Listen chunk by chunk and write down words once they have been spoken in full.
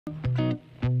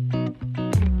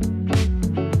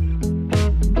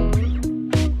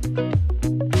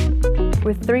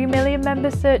With 3 million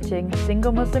members searching,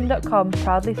 SingleMuslim.com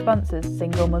proudly sponsors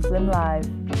Single Muslim Live.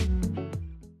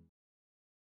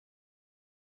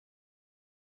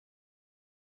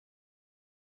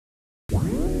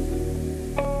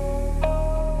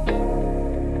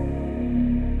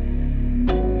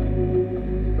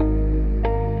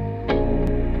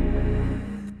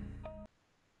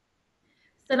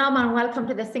 Salam and welcome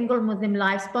to the Single Muslim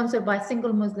Live, sponsored by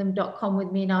SingleMuslim.com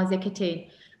with me, Nazia Khatun.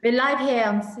 We're live here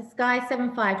on Sky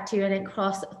 752 and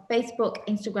across Facebook,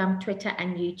 Instagram, Twitter,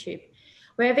 and YouTube.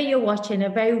 Wherever you're watching, a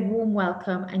very warm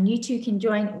welcome, and you too can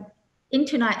join in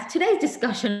today's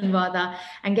discussion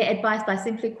and get advice by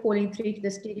simply calling through to the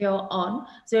studio on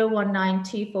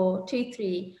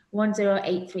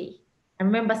 01924231083. And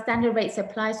remember, standard rates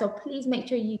apply, so please make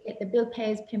sure you get the bill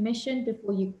payer's permission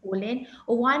before you call in,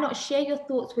 or why not share your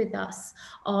thoughts with us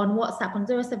on WhatsApp on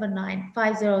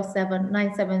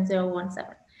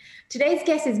 079-507-97017. Today's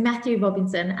guest is Matthew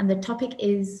Robinson, and the topic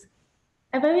is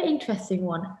a very interesting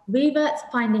one: reverts,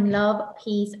 finding love,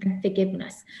 peace, and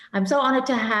forgiveness. I'm so honored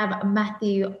to have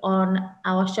Matthew on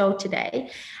our show today.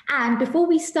 And before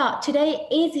we start, today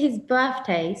is his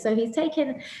birthday, so he's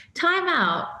taken time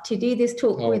out to do this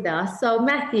talk with us. So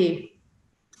Matthew,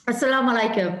 assalamu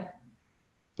alaikum.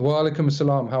 Wa alaikum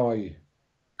assalam, how are you?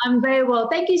 I'm very well,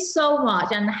 thank you so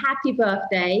much, and happy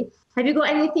birthday. Have you got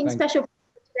anything special for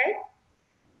today?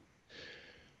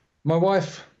 My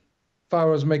wife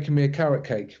Farah's making me a carrot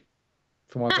cake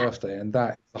for my birthday, and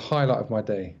that is the highlight of my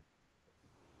day.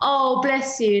 Oh,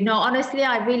 bless you. No, honestly,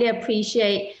 I really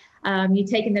appreciate you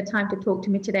taking the time to talk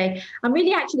to me today. I'm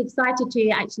really actually excited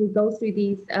to go through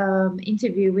this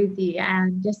interview with you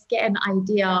and just get an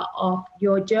idea of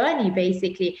your journey,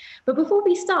 basically. But before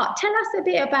we start, tell us a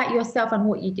bit about yourself and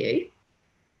what you do.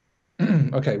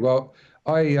 Okay, well,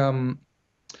 I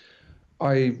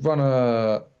run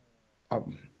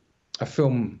a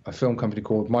film company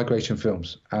called Migration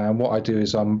Films, and what I do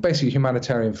is I'm basically a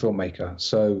humanitarian filmmaker.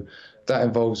 So that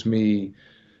involves me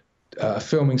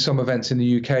filming some events in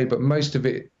the UK, but most of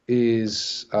it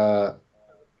is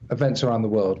events around the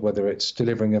world, whether it's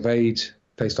delivering of aid,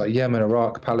 places like Yemen,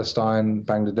 Iraq, Palestine,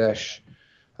 Bangladesh,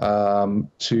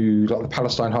 to like the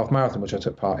Palestine Half Marathon, which I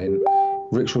took part in,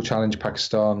 Ritual Challenge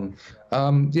Pakistan,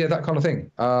 yeah, that kind of thing.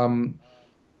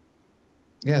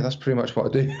 Yeah, that's pretty much what I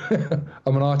do.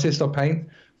 I'm an artist. I paint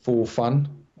for fun,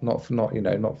 not for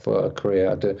a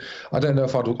career. I don't know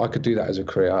if I could do that as a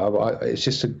career. It's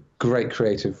just a great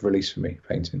creative release for me,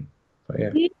 painting. But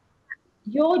yeah.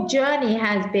 Your journey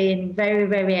has been very,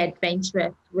 very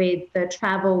adventurous with the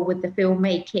travel, with the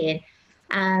filmmaking,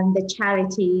 and the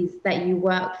charities that you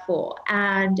work for.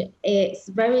 And it's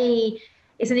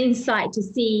an insight to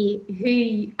see who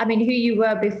you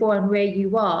were before and where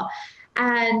you are.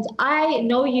 And I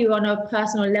know you on a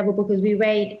personal level because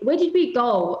where did we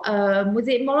go? Was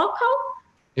it Morocco?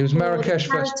 It was Marrakesh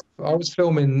first. I was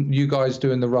filming you guys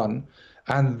doing the run,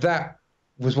 and that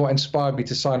was what inspired me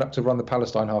to sign up to run the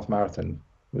Palestine Half Marathon,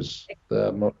 was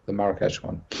the Marrakesh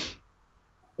one.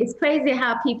 It's crazy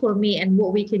how people meet and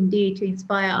what we can do to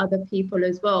inspire other people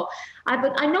as well.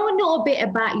 I know a little bit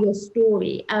about your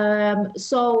story.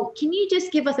 So can you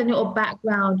just give us a little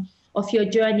background of your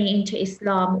journey into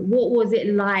Islam? What was it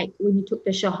like when you took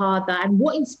the Shahada, and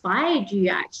what inspired you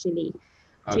actually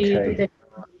to do the...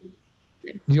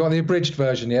 You want the abridged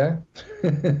version, yeah?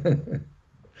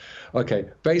 Okay,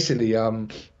 basically, I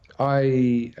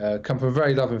come from a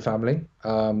very loving family,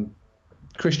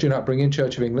 Christian upbringing,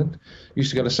 Church of England.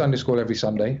 Used to go to Sunday school every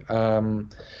Sunday,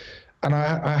 and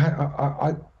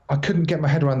I couldn't get my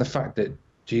head around the fact that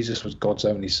Jesus was God's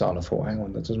only son. I thought, hang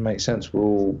on, that doesn't make sense. We're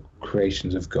all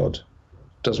creations of God.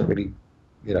 Doesn't really,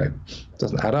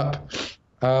 doesn't add up.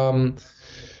 And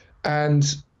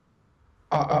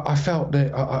I felt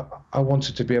that I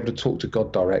wanted to be able to talk to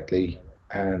God directly.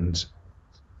 And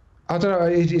I don't know,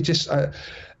 it just,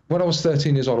 when I was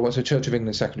 13 years old, I went to Church of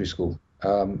England secondary school.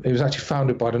 It was actually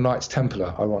founded by the Knights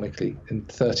Templar, ironically, in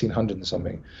 1300 and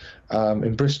something,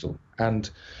 in Bristol. And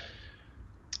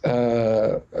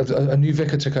a new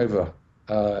vicar took over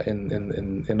in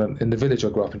the village I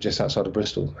grew up in, just outside of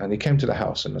Bristol, and he came to the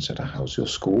house and I said, "How's your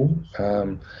school?"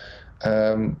 And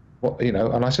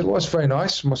I said, "Well, it's very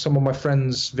nice. Some of my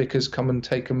friends' vicars come and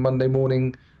take a Monday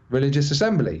morning religious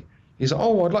assembly." He's like,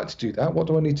 "Oh, I'd like to do that. What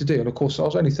do I need to do?" And of course, I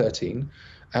was only 13,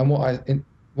 and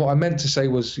what I meant to say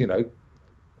was,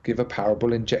 give a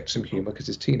parable, inject some humor because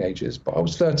it's teenagers. But I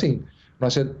was 13, and I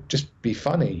said, "Just be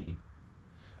funny."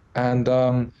 And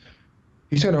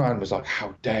he turned around and was like,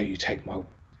 "How dare you take my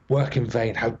work in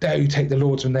vain? How dare you take the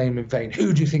Lord's name in vain?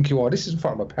 Who do you think you are?" This is in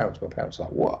front of my parents. My parents were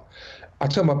like, "What?" I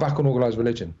turned my back on organised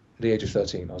religion. the age of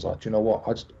 13. I was like, do you know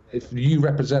what? If you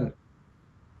represent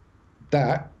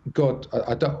that, God,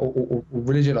 I don't, or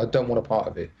religion, I don't want a part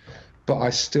of it. But I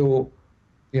still,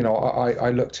 you know,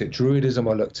 I looked at Druidism,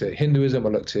 I looked at Hinduism, I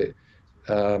looked at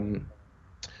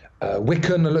Wiccan,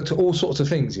 I looked at all sorts of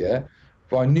things, yeah.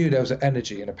 But I knew there was an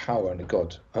energy and a power and a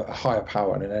God, a higher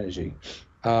power and an energy.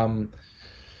 Well,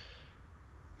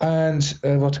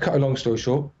 to cut a long story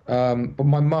short, but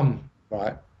my mum,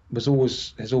 right,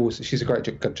 she's a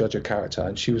great judge of character,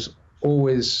 and she was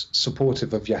always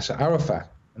supportive of Yasser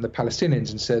Arafat and the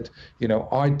Palestinians, and said, you know,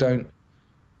 I don't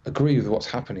agree with what's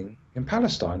happening in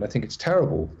Palestine. I think it's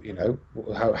terrible, you know,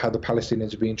 how the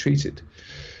Palestinians are being treated.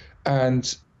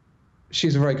 And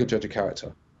she's a very good judge of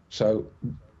character. So,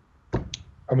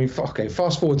 I mean, okay,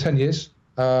 fast forward 10 years.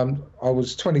 I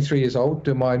was 23 years old,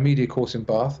 doing my media course in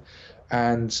Bath.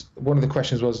 And one of the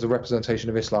questions was the representation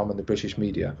of Islam in the British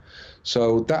media.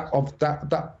 So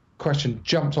that question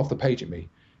jumped off the page at me,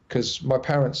 because my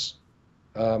parents,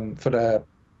 for their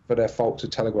faults, are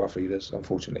telegraph readers,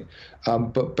 unfortunately.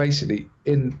 But basically,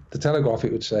 in the Telegraph,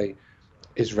 it would say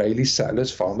Israeli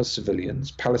settlers, farmers,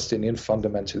 civilians, Palestinian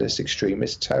fundamentalists,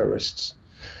 extremists, terrorists.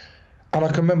 And I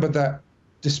can remember that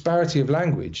disparity of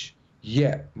language,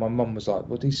 yet my mum was like,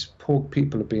 well, these poor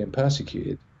people are being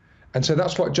persecuted. And so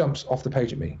that's what jumps off the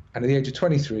page at me. And at the age of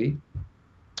 23,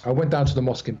 I went down to the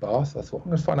mosque in Bath. I thought, I'm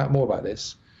going to find out more about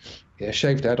this. Yeah,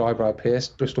 shaved head, eyebrow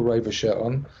pierced, Bristol Rovers shirt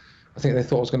on. I think they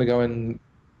thought I was going to go and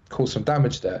cause some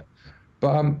damage there.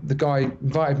 But the guy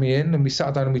invited me in, and we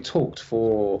sat down and we talked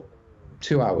for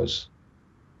 2 hours,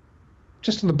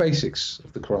 just on the basics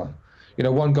of the Quran. You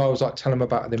know, one guy was like telling him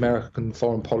about the American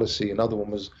foreign policy.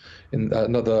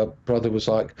 Another brother was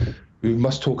like, we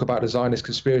must talk about the Zionist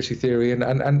conspiracy theory. And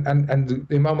the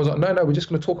Imam was like, no, we're just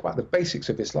going to talk about the basics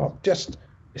of Islam, just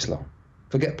Islam.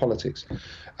 Forget politics.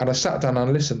 And I sat down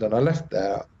and listened, and I left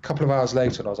there a couple of hours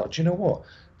later, and I was like, do you know what?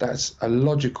 That's a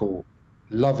logical,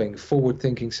 loving,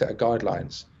 forward-thinking set of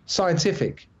guidelines,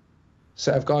 scientific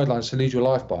set of guidelines to lead your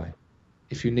life by,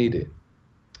 if you need it.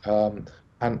 And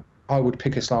I would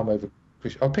pick Islam over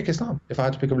Christian. I'd pick Islam if I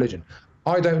had to pick a religion.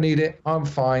 I don't need it. I'm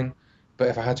fine. But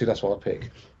if I had to, that's what I'd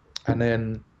pick. And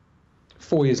then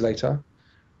 4 years later,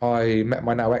 I met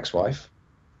my now ex-wife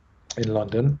in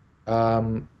London,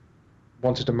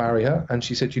 wanted to marry her, and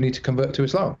she said, you need to convert to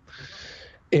Islam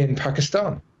in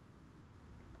Pakistan.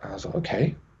 I was like,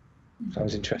 okay,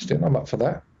 sounds interesting. I'm up for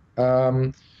that.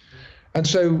 And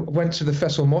so went to the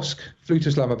Faisal Mosque, flew to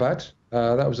Islamabad.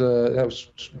 That was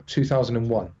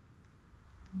 2001,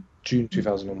 June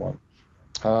 2001.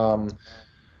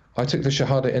 I took the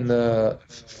Shahada in the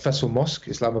Faisal Mosque,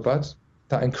 Islamabad,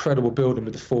 that incredible building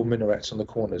with the 4 minarets on the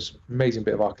corners, amazing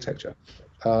bit of architecture.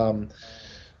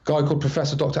 Guy called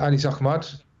Professor Dr. Ali Zahmad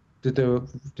did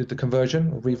the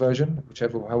conversion or reversion,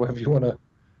 however you want to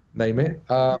name it.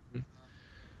 And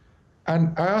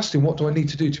I asked him, what do I need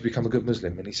to do to become a good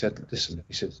Muslim? And he said, listen,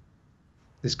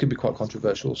 this could be quite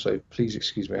controversial, so please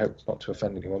excuse me, I hope not to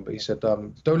offend anyone, but he said,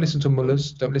 don't listen to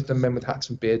mullahs, don't listen to men with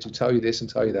hats and beards who tell you this and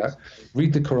tell you that.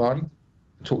 Read the Quran and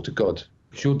talk to God.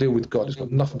 It's your deal with God. It's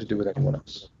got nothing to do with anyone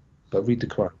else. But read the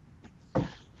Quran.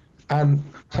 And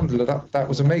alhamdulillah, that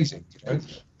was amazing. You know?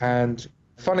 And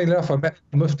funnily enough, I met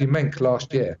Mufti Menk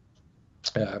last year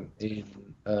in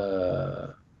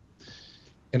a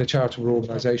charitable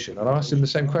organisation, and I asked him the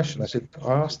same question. I said,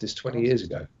 I asked this 20 years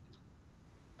ago.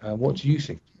 What do you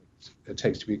think it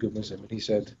takes to be a good Muslim? And he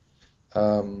said,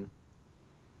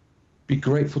 be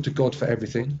grateful to God for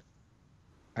everything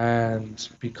and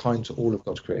be kind to all of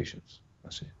God's creations.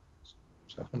 That's it.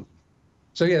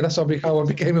 So yeah, that's how I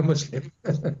became a Muslim.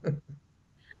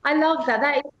 I love that.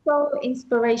 That is so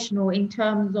inspirational in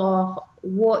terms of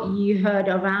what you heard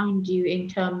around you in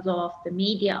terms of the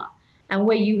media. And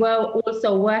where you were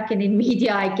also working in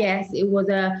media, I guess, it was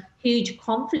a huge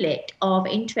conflict of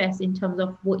interest in terms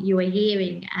of what you were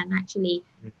hearing and actually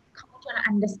come to an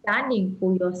understanding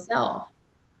for yourself.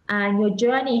 And your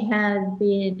journey has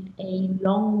been a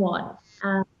long one.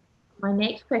 And my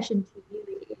next question to you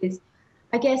is,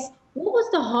 I guess, what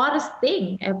was the hardest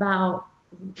thing about,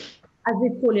 as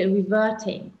we call it,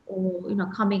 reverting or, you know,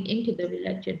 coming into the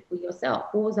religion for yourself?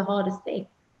 What was the hardest thing?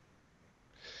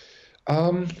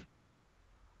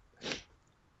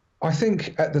 I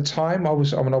think at the time I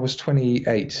was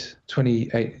 28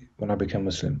 when I became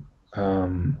Muslim.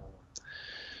 And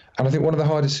I think one of the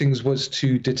hardest things was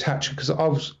to detach, because I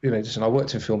was, you know, listen, I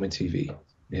worked in film and TV.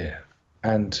 Yeah.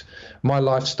 And my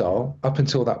lifestyle up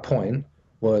until that point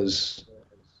was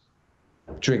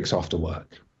drinks after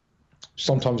work.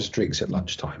 Sometimes drinks at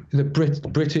lunchtime. The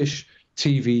British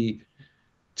TV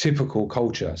typical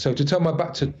culture. So to turn my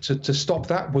back to stop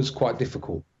that was quite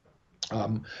difficult.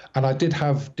 And I did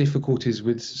have difficulties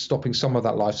with stopping some of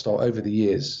that lifestyle over the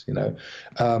years. There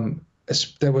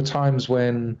were times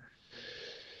when,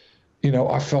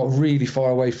 I felt really far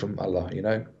away from Allah,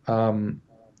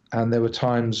 and there were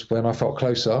times when I felt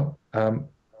closer. And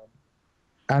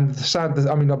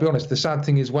I'll be honest, the sad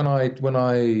thing is when I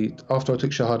after I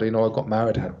took Shahada, I got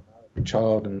married, had a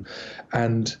child, and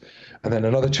then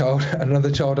another child, and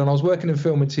I was working in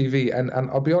film and TV, and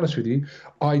I'll be honest with you,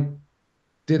 I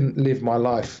didn't live my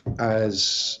life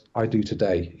as I do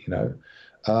today, and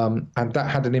that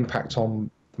had an impact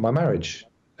on my marriage.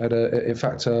 In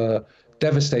fact, a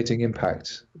devastating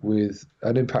impact, with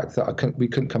an impact that we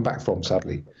couldn't come back from,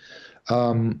 sadly.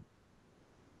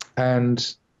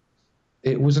 And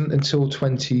it wasn't until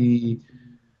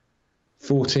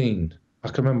 2014, I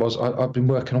can remember, I've been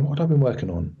working on, what had I been working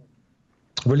on?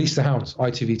 Release the Hounds,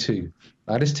 ITV2.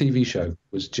 Now, this TV show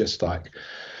was just like,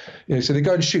 so they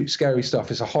go and shoot scary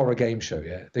stuff. It's a horror game show,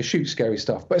 yeah? They shoot scary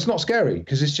stuff, but it's not scary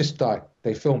because it's just like,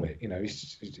 they film it,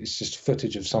 it's just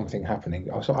footage of something happening.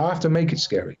 So I have to make it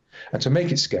scary. And to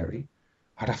make it scary,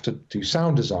 I'd have to do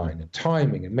sound design and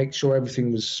timing and make sure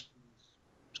everything was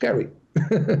scary.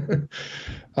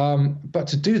 But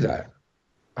to do that,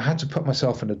 I had to put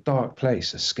myself in a dark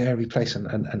place, a scary place,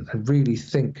 and really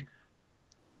think.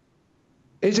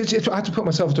 I had to put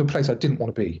myself into a place I didn't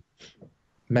want to be,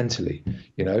 mentally,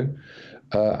 and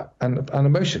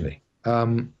emotionally.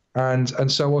 And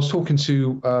so I was talking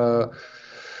to.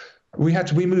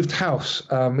 We moved house.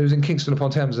 It was in Kingston upon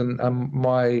Thames, and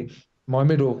my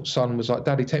middle son was like,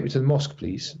 "Daddy, take me to the mosque,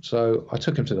 please." So I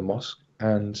took him to the mosque,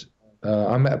 and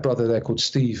I met a brother there called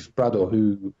Steve Brador,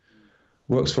 who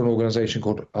works for an organization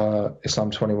called Islam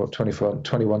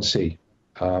 21C.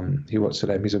 He works for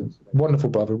them. He's a wonderful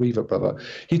brother, Revert brother.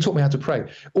 He taught me how to pray.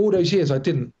 All those years I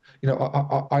didn't,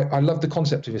 I love the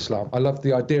concept of Islam. I love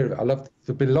the idea of it. I love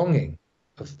the belonging,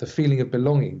 the feeling of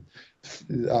belonging.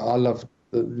 I love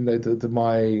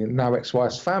my now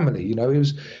ex-wife's family. It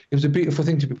was a beautiful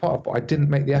thing to be part of, but I didn't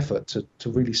make the effort to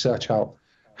really search out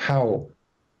how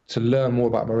to learn more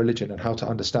about my religion and how to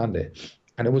understand it.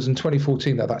 And it was in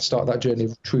 2014 that journey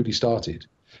truly started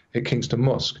at Kingston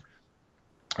Mosque.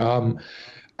 And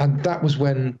that was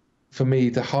when, for me,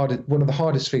 one of the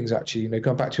hardest things, actually,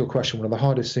 going back to your question, one of the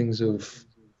hardest things of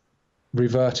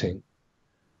reverting.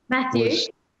 Matthew?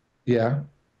 Yeah?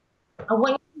 I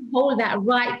want you to hold that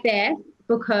right there,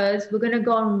 because we're going to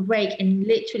go on break in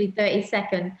literally 30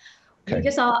 seconds. Okay.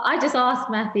 I just asked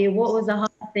Matthew what was the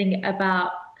hardest thing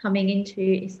about coming into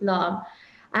Islam.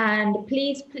 And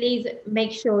please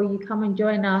make sure you come and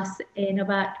join us in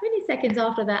about 20 seconds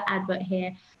after that advert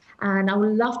here. And I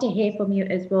would love to hear from you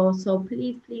as well. So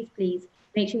please make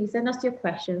sure you send us your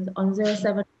questions on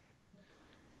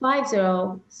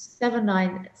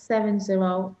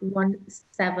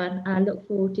 0750797017. I look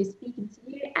forward to speaking to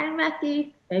you and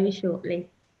Matthew very shortly.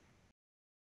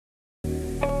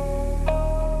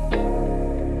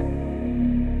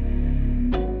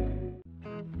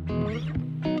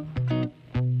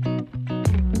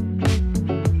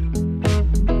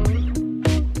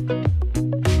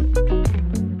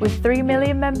 With 3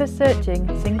 million members searching,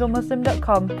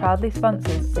 SingleMuslim.com proudly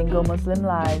sponsors Single Muslim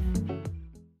Live.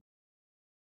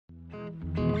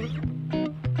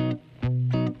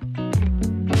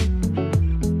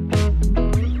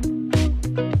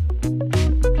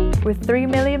 With 3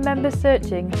 million members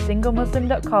searching,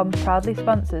 SingleMuslim.com proudly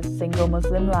sponsors Single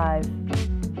Muslim Live.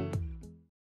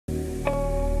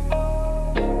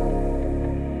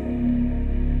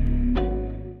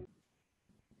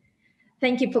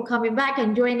 Thank you for coming back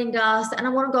and joining us. And I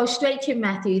want to go straight to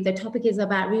Matthew. The topic is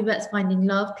about reverts finding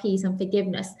love, peace, and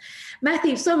forgiveness.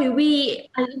 Matthew, sorry, I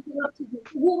interrupted you.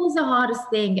 What was the hardest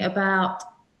thing about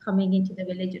coming into the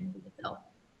religion for yourself?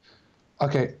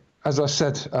 Okay, as I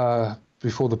said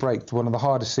before the break, one of the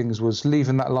hardest things was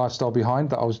leaving that lifestyle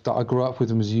behind that I grew up with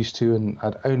and was used to, and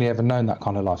I'd only ever known that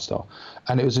kind of lifestyle.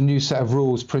 And it was a new set of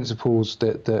rules, principles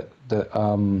that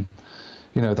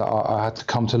I had to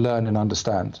come to learn and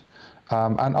understand.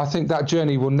 And I think that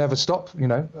journey will never stop.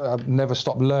 I've never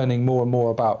stopped learning more and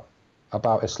more about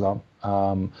Islam.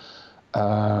 And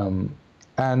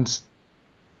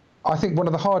I think one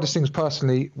of the hardest things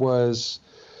personally was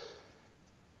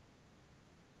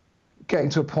getting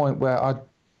to a point where I'd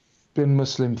been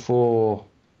Muslim for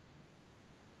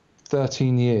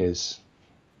 13 years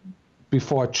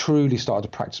before I truly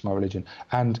started to practice my religion.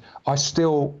 And I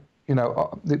still,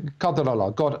 Qadar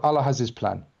Allah, Allah has his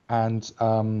plan. And,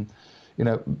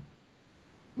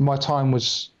 my time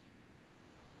was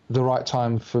the right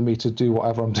time for me to do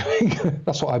whatever I'm doing.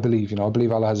 That's what I believe. I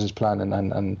believe Allah has His plan,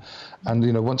 and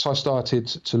once I started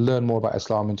to learn more about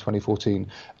Islam in 2014,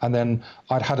 and then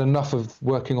I'd had enough of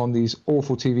working on these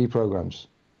awful TV programs.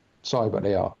 Sorry, but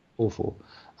they are awful.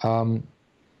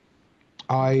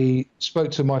 I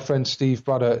spoke to my friend Steve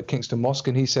Brudder at Kingston Mosque,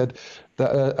 and he said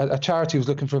that a charity was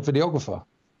looking for a videographer.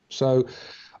 So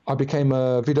I became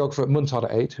a videographer at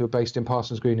Muntada 8, who are based in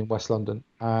Parsons Green in West London.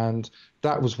 And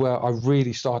that was where I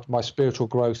really started my spiritual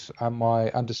growth, and my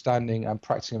understanding and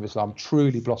practicing of Islam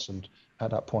truly blossomed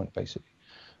at that point, basically.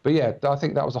 But yeah, I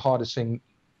think that was the hardest thing.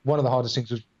 One of the hardest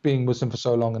things was being Muslim for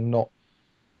so long and not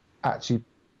actually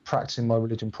practicing my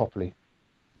religion properly.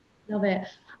 Love it.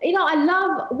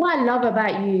 What I love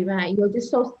about you, right? You're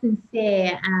just so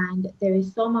sincere, and there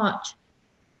is so much.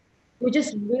 You're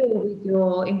just real with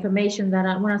your information that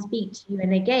I want to speak to you.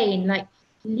 And again, like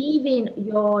leaving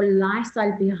your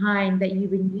lifestyle behind that you've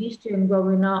been used to and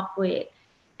growing up with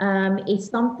is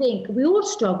something we all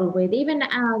struggle with. Even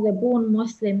as a born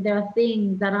Muslim, there are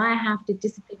things that I have to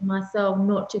discipline myself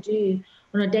not to do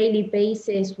on a daily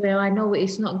basis where I know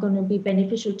it's not going to be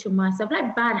beneficial to myself,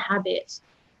 like bad habits.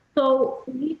 So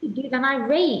for you to do that,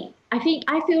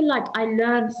 I feel like I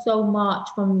learned so much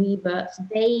from Reverts.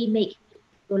 They make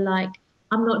like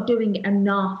I'm not doing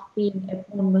enough being a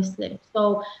born Muslim.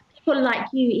 So people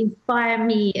like you inspire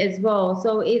me as well.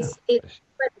 So it's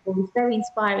incredible. It's very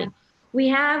inspiring. We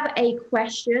have a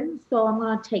question, so I'm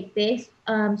going to take this.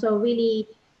 So really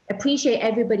appreciate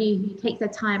everybody who takes the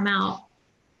time out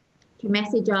to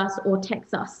message us or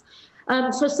text us.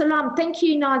 So Salam, thank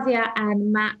you, Nazia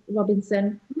and Matt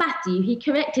Robinson. Matthew, he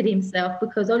corrected himself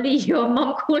because only your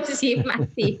mom calls you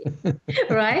Matthew,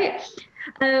 right?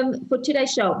 For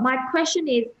today's show. My question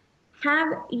is, have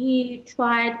you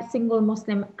tried Single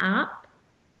Muslim app?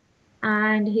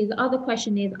 And his other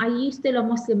question is, are you still a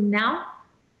Muslim now?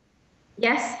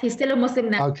 Yes, he's still a Muslim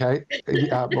now. Okay.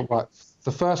 Right.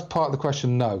 The first part of the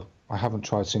question, no, I haven't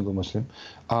tried Single Muslim.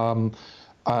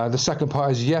 The second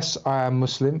part is, yes, I am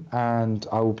Muslim, and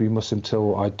I will be Muslim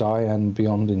till I die and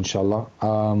beyond, inshallah.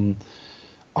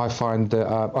 I find that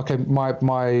okay, my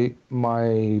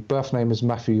birth name is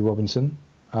Matthew Robinson.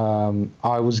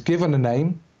 I was given a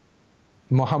name,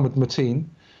 Muhammad Mateen,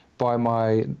 by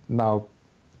my now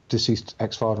deceased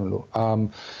ex-father-in-law.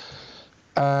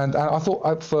 And I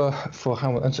thought for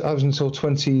how much? I was until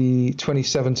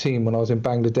 2017 when I was in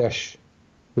Bangladesh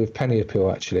with Penny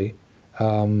Appeal, actually,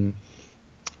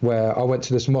 where I went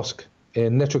to this mosque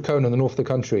in Netrokona in the north of the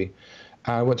country.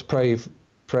 And I went to pray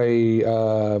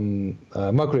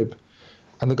Maghrib,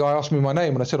 and the guy asked me my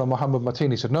name, and I said, I'm Muhammad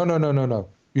Mateen. He said, no.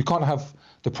 You can't have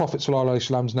the Prophet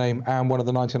ﷺ's name and one of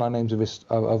the 99 names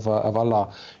of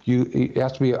Allah. It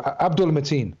has to be Abdul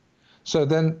Mateen. So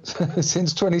then,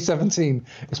 since 2017,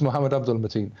 it's Muhammad Abdul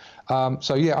Mateen.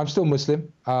 So yeah, I'm still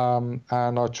Muslim, and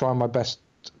I try my best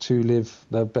to live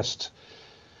the best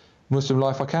Muslim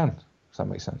life I can, if that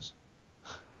makes sense.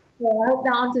 Yeah, I hope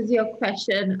that answers your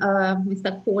question,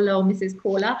 Mr. Caller or Mrs.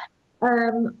 Caller.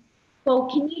 So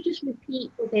can you just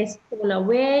repeat for this caller,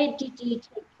 where did you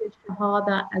take your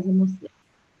Shahada as a Muslim?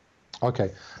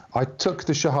 Okay, I took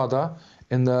the Shahada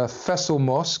in the Faisal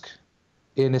Mosque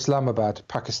in Islamabad,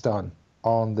 Pakistan,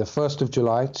 on the 1st of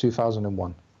July,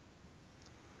 2001.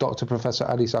 Dr. Professor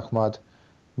Ali Ahmad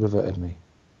reverted me.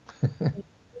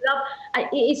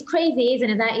 It's crazy, isn't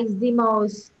it? That is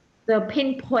the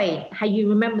pinpoint, how you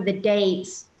remember the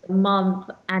dates, the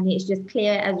month, and it's just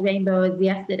clear as rainbow as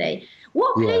yesterday.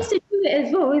 What place to do it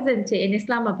as well, isn't it, in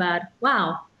Islamabad?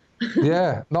 Wow.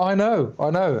 Yeah, no, I know.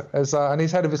 And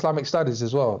he's head of Islamic studies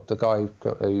as well, the guy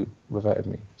who reverted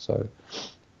me. So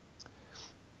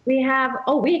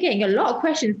we're getting a lot of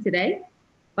questions today.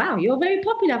 Wow, you're very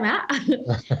popular, Matt.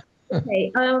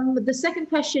 Okay, the second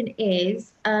question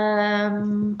is, okay,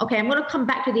 I'm going to come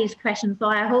back to these questions, so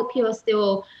I hope you're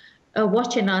still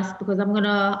watching us because I'm going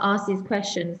to ask these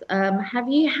questions. Have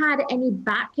you had any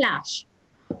backlash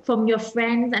from your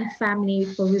friends and family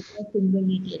for reverting when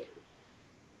you did?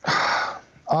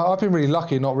 I've been really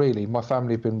lucky, not really. My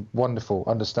family have been wonderful,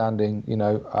 understanding, I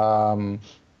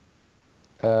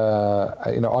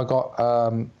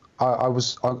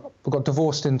got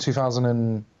divorced in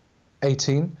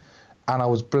 2018, and I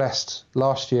was blessed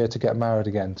last year to get married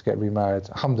again, to get remarried,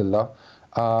 alhamdulillah.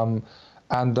 My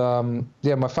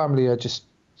family are just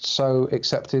so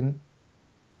accepting,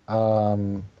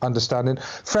 understanding.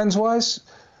 Friends-wise,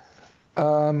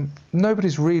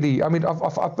 nobody's really. I mean,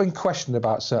 I've been questioned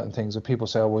about certain things, and people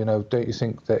say, "Oh, well, don't you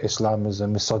think that Islam is a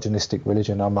misogynistic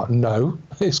religion?" I'm like, no,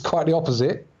 it's quite the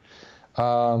opposite.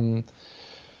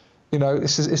 you know,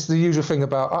 it's the usual thing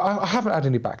about, I haven't had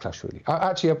any backlash really.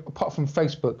 Actually, apart from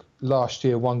Facebook last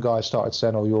year, one guy started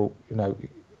saying, oh, you're, you know,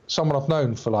 someone I've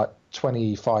known for like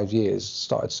 25 years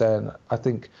started saying, I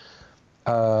think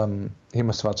he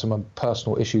must have had some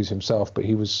personal issues himself, but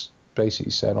he was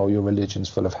basically saying, oh, your religion's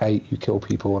full of hate, you kill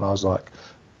people. And I was like,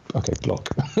 okay, block,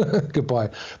 goodbye.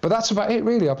 But that's about it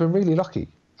really. I've been really lucky.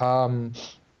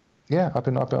 Yeah, I've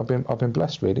been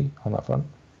blessed really on that front.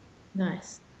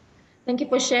 Nice. Thank you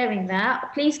for sharing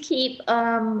that. Please keep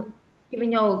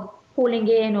giving your calling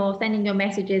in or sending your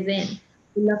messages in.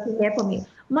 We'd love to hear from you.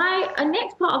 My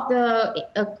next part of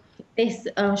the this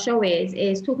show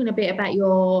is talking a bit about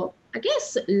your, I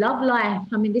guess, love life.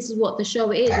 I mean, this is what the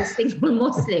show is, a single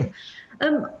Muslim.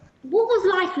 What was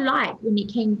life like when it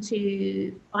came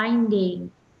to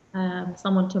finding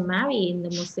someone to marry in the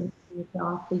Muslim community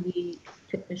after you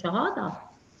took the Shahada?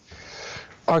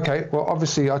 Okay, well,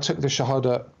 obviously I took the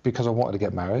Shahada because I wanted to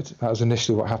get married. That was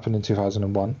initially what happened in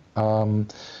 2001.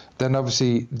 Then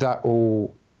obviously that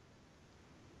all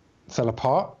fell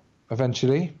apart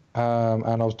eventually,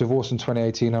 and I was divorced in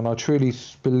 2018, and I truly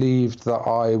believed that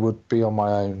I would be on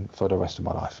my own for the rest of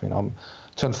my life. You know, I'm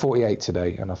turned 48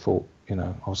 today, and I thought, you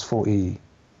know, I was 47.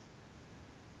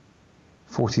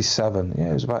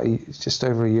 Yeah, it was just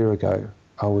over a year ago.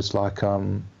 I was like, I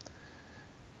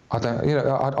don't, you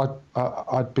know,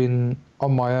 I'd been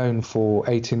on my own for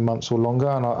 18 months or longer,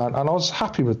 and I was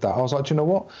happy with that. I was like, do you know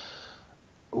what?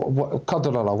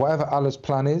 Qadar, whatever Allah's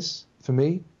plan is for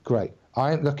me, great.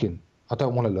 I ain't looking. I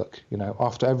don't want to look, you know,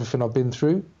 after everything I've been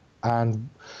through. And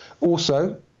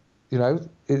also, you know,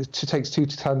 it takes two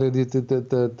to tango.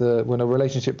 When a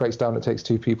relationship breaks down, it takes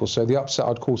two people. So the upset,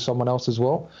 I'd call someone else as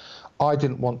well. I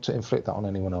didn't want to inflict that on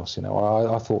anyone else, you know.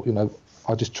 I thought, you know,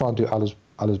 I'll just try and do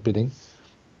Allah's bidding.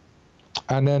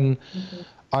 And then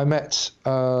I met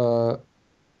a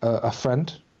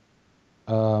friend,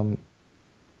 and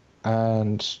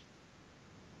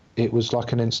it was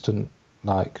like an instant,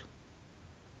 like,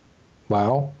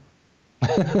 wow.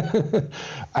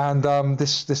 And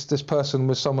this person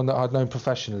was someone that I'd known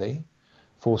professionally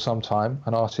for some time,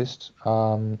 an artist.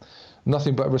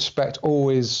 Nothing but respect,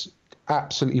 always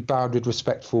absolutely bounded,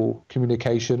 respectful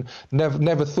communication.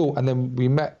 Never thought. And then we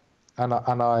met, and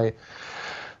I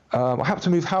happened to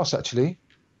move house actually,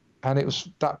 and it was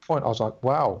that point I was like,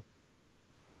 wow.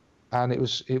 And it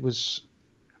was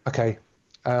okay.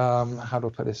 How do I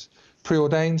put this?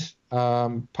 Preordained,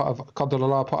 part of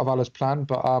Qadar, part of Allah's plan.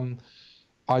 But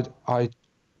I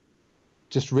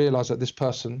just realised that this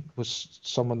person was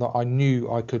someone that I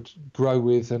knew I could grow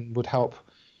with and would help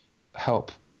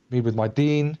me with my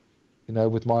deen, you know,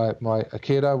 with my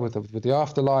akira, with the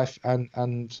afterlife,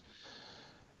 and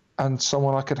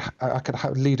someone I could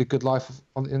lead a good life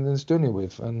in this dunya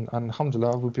with. And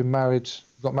alhamdulillah, we've been married.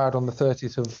 Got married on the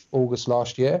 30th of August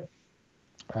last year,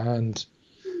 and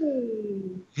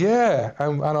yeah,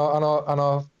 and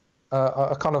our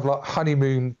kind of like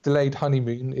delayed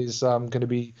honeymoon is going to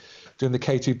be doing the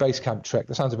K2 base camp trek.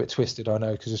 That sounds a bit twisted, I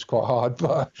know, because it's quite hard,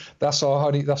 but that's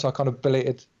our kind of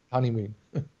belated honeymoon.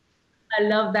 I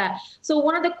love that. So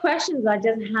one of the questions I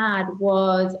just had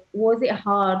was it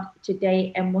hard to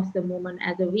date a Muslim woman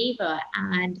as a revert?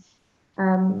 And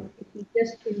if you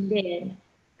just tuned in,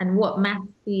 and what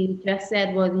Matthew just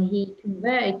said was he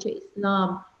converted to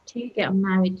Islam to get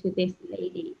married to this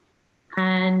lady.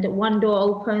 And one door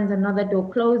opens, another door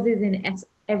closes in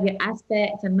every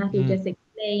aspect. And Matthew just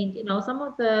explained, you know, some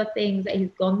of the things that he's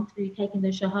gone through, taking the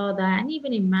Shahada, and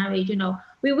even in marriage, you know,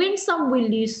 we win some, we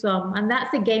lose some. And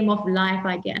that's the game of life,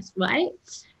 I guess, right?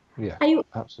 Yeah,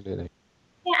 absolutely.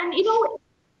 Yeah, and you know,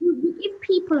 you give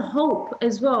people hope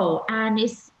as well. And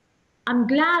I'm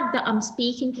glad that I'm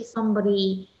speaking to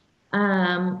somebody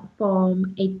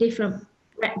from a different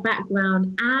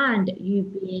background, and you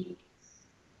being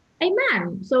a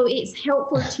man. So it's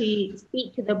helpful to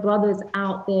speak to the brothers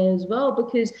out there as well,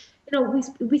 because, you know,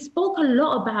 we spoke a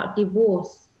lot about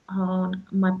divorce on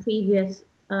my previous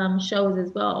shows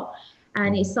as well.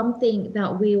 And it's something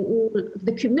that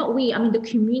the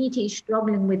community is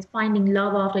struggling with, finding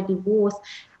love after divorce.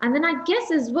 And then I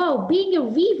guess as well, being a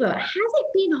revert, has it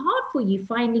been hard for you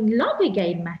finding love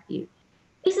again, Matthew?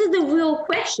 This is the real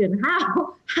question.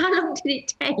 How long did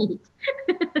it take?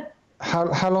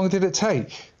 How long did it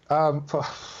take?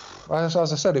 As I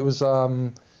said, it was, let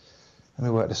me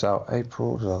work this out,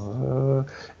 April,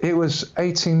 it was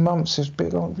 18 months, it's a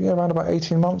bit long, yeah, around about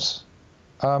 18 months.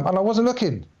 And I wasn't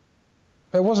looking.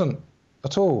 It wasn't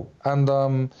at all. And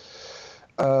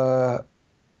I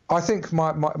think from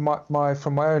my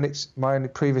own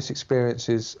previous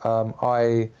experiences,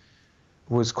 I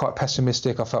was quite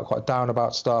pessimistic. I felt quite down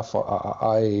about stuff.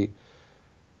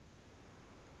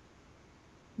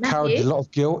 carried a Matthew, lot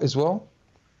of guilt as well.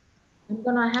 I'm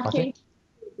gonna have I to think.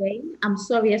 again. I'm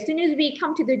sorry. As soon as we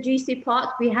come to the juicy part,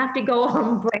 we have to go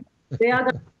on break. We are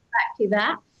going to come back to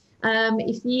that.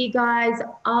 If you guys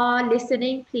are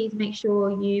listening, please make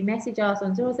sure you message us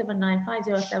on 079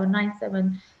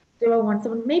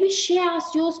 Maybe share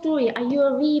us your story. Are you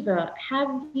a revert?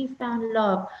 Have you found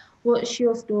love? What's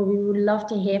your story? We would love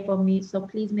to hear from you. So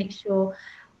please make sure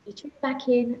you tune back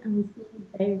in, and we'll see you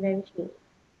very, very shortly.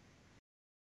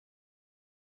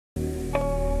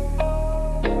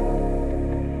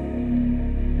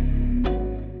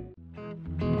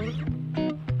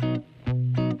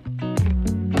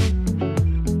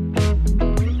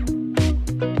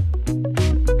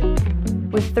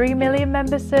 With 3 million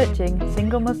members searching,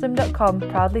 singlemuslim.com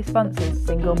proudly sponsors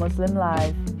Single Muslim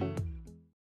Live.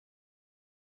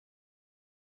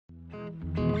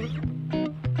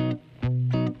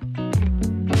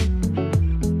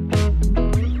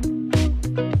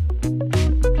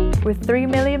 With 3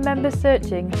 million members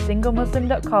searching,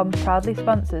 singlemuslim.com proudly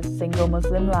sponsors Single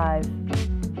Muslim Live.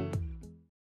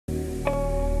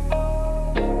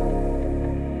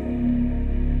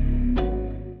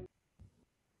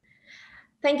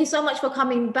 Thank you so much for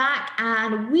coming back.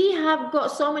 And we have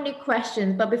got so many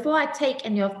questions, but before I take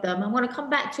any of them, I want to come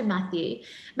back to Matthew.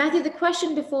 Matthew, the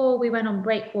question before we went on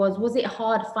break was it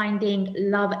hard finding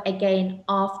love again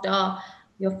after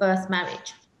your first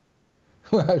marriage?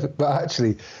 But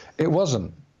actually, it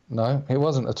wasn't. No, it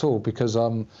wasn't at all, because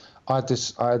I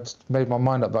had made my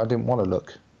mind up that I didn't want to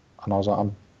look, and I was like,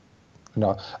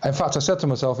 in fact, I said to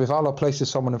myself, if Allah places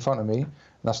someone in front of me, and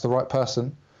that's the right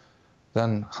person,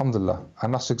 then alhamdulillah,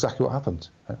 and that's exactly what happened.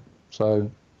 So,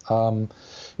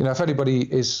 if anybody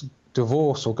is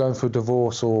divorced or going through a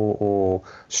divorce or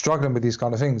struggling with these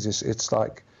kind of things, it's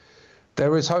like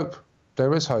there is hope.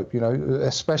 There is hope,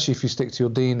 especially if you stick to your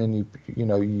deen and you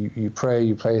pray,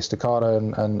 you play istikhara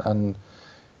and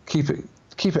keep it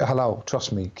halal.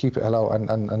 Trust me, keep it halal,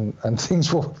 and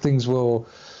things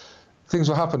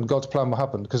will happen. God's plan will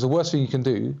happen, because the worst thing you can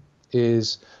do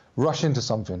is rush into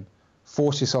something,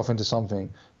 force yourself into something,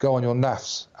 go on your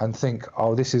nafs and think,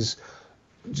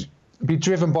 be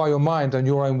driven by your mind and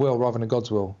your own will rather than God's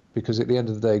will, because at the end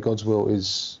of the day, God's will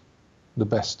is the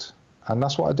best. And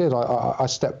that's what I did. I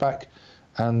stepped back,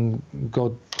 and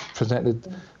God presented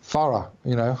Farah,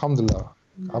 alhamdulillah.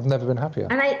 I've never been happier.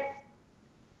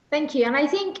 Thank you. And I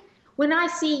think when I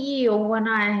see you or when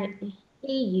I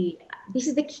hear you, this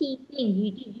is the key thing.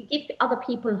 You give other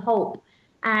people hope.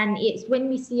 And it's when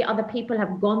we see other people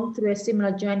have gone through a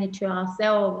similar journey to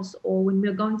ourselves, or when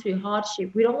we're going through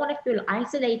hardship, we don't want to feel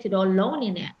isolated or alone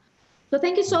in it. So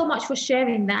thank you so much for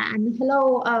sharing that. And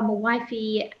hello, my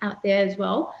wifey out there as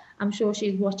well. I'm sure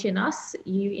she's watching us,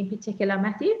 you in particular,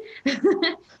 Matthew.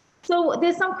 So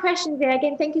there's some questions there.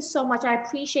 Again, thank you so much. I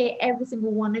appreciate every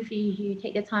single one of you who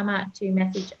take the time out to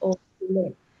message or to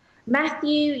live.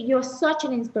 Matthew, you're such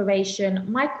an inspiration.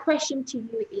 My question to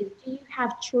you is, do you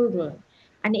have children?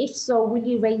 And if so, will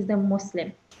you raise them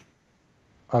Muslim?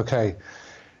 Okay.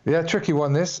 Yeah, tricky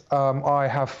one, this. I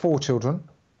have 4 children.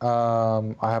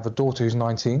 I have a daughter who's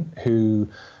 19 who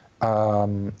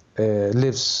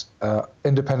lives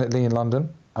independently in London.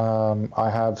 I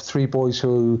have 3 boys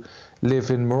who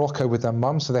live in Morocco with their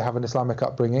mum, so they have an Islamic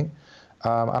upbringing.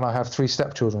 And I have 3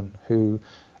 stepchildren who,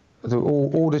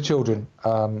 all the children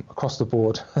across the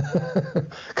board,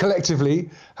 collectively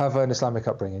have an Islamic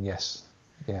upbringing, yes.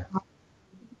 Yeah.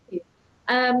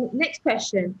 Next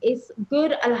question. It's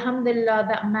good, alhamdulillah,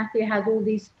 that Matthew has all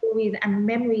these stories and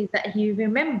memories that he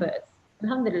remembers.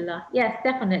 Alhamdulillah. Yes,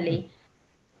 definitely.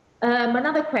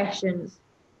 Another question.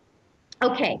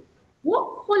 Okay.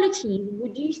 What qualities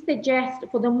would you suggest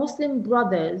for the Muslim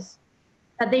brothers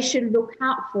that they should look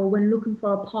out for when looking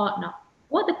for a partner?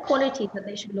 What are the qualities that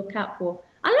they should look out for?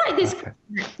 I like this question,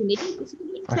 actually. It's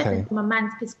really interesting from a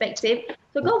man's perspective.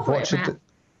 So go for it, Matt.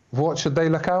 What should they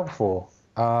look out for?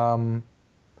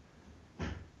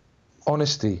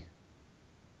 Honesty.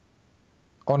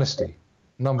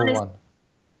 Number 1.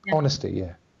 Yeah. Honesty,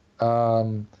 yeah.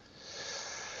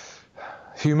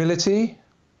 Humility.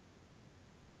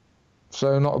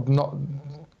 So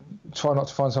try not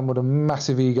to find someone with a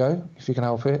massive ego, if you can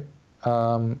help it.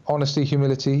 Honesty,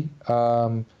 humility,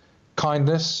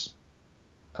 kindness,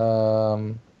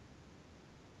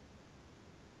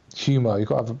 humour. You've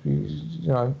got to have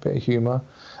a bit of humour,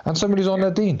 and somebody who's on their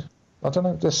deen. I don't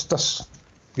know. That's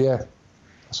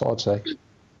what I'd say.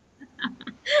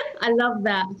 I love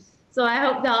that. So I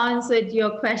hope that answered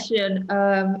your question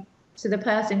to the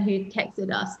person who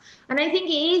texted us. And I think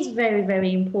it is very,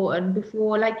 very important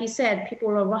before, like you said, people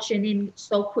are rushing in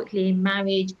so quickly in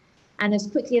marriage. And as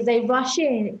quickly as they rush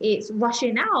in, it's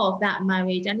rushing out of that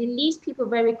marriage. And it leaves people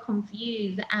very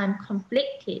confused and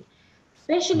conflicted,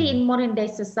 especially in modern day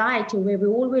society where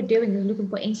all we're doing is looking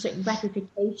for instant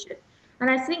gratification. And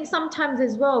I think sometimes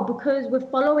as well, because we're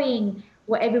following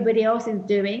what everybody else is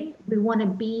doing, we want to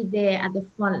be there at the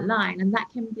front line. And that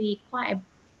can be quite a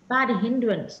bad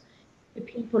hindrance to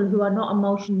people who are not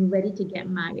emotionally ready to get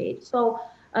married. So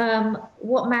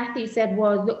what Matthew said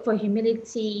was look for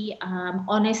humility,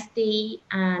 honesty,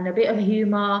 and a bit of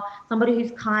humor, somebody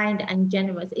who's kind and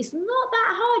generous. It's not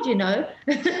that hard, you know.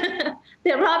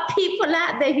 There are people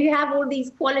out there who have all these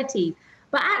qualities.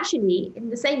 But actually, in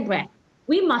the same breath,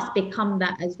 we must become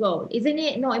that as well. Isn't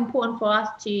it not important for us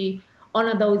to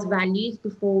honor those values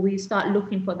before we start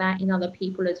looking for that in other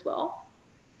people as well?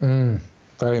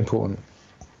 Very important.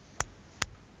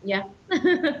 Yeah.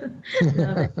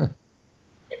 Love it.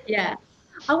 Yeah.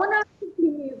 I want to quickly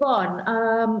move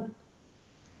on.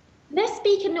 Let's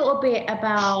speak a little bit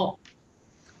about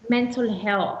mental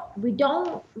health. We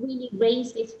don't really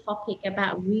raise this topic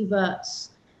about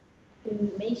reverts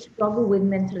who may struggle with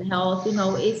mental health. You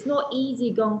know, it's not easy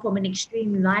going from an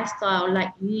extreme lifestyle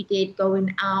like you did,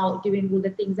 going out, doing all the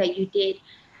things that you did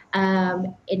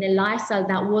in a lifestyle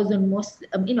that wasn't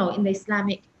Muslim, you know, in the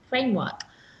Islamic framework.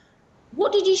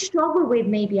 What did you struggle with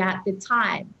maybe at the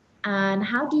time? And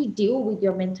how do you deal with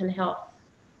your mental health?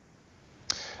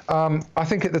 I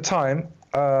think at the time,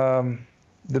 one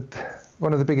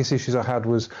of the biggest issues I had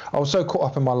was I was so caught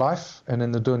up in my life and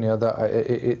in the dunya that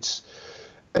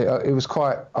I was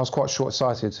quite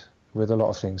short-sighted with a lot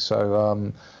of things.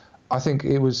 So I think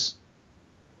it's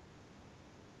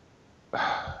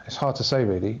hard to say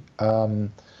really.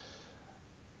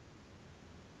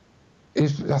 I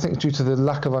think due to the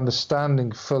lack of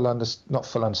understanding, not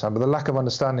full understanding, but the lack of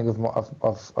understanding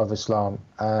of Islam,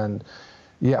 and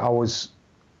yet I was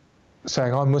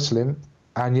saying I'm Muslim,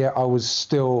 and yet I was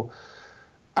still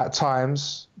at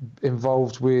times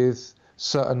involved with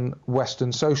certain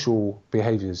Western social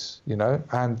behaviours, you know,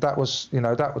 and that was, you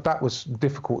know, that was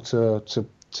difficult to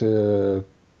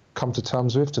come to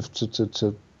terms with,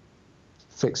 to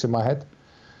fix in my head,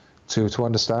 to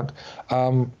understand.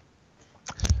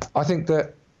 I think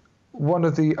that one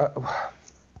of the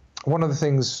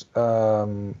things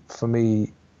for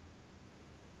me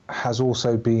has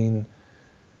also been,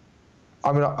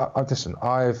 I mean, listen,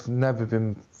 I've never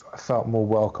felt more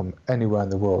welcome anywhere in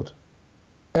the world.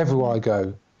 Everywhere I go,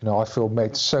 you know, I feel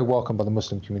made so welcome by the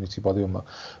Muslim community, by the Ummah.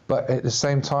 But at the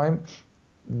same time,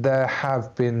 there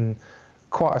have been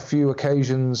quite a few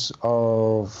occasions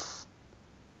of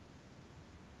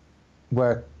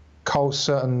where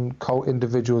certain cult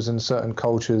individuals in certain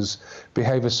cultures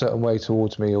behave a certain way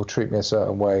towards me or treat me a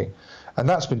certain way, and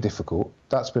that's been difficult.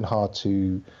 That's been hard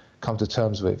to come to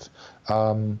terms with.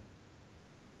 I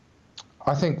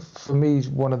think for me,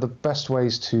 one of the best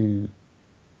ways to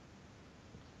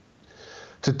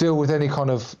deal with any kind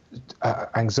of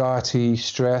anxiety,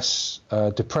 stress,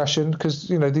 depression, because,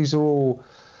 you know, these are all,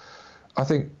 I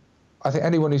think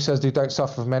anyone who says they don't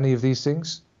suffer from any of these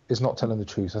things is not telling the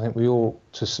truth. I think we all,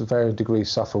 to varying degrees,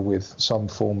 suffer with some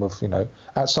form of, you know,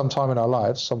 at some time in our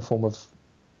lives, some form of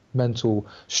mental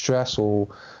stress or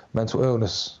mental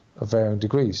illness of varying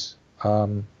degrees.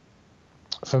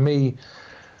 For me,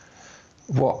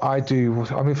 what I do,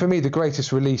 I mean, for me, the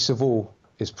greatest release of all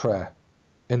is prayer,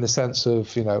 in the sense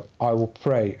of, you know, I will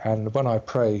pray, and when I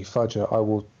pray Fajr, I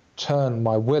will turn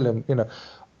my will, and, you know,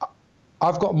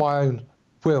 I've got my own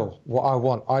will, what I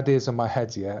want, ideas in my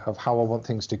head, yeah, of how I want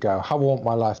things to go, how I want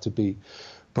my life to be.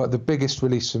 But the biggest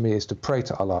release for me is to pray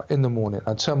to Allah in the morning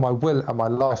and turn my will and my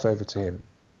life over to Him,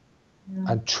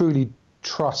 and truly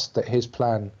trust that His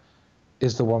plan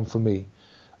is the one for me.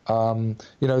 You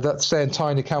know, that's saying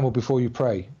tying a camel before you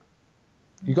pray.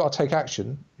 You got to take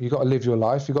action. You got to live your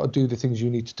life. You got to do the things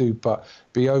you need to do, but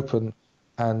be open,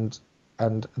 and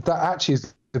that actually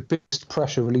is the biggest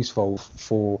pressure release valve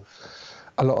for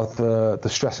a lot of the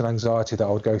stress and anxiety that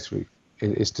I would go through,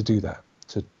 is to do that,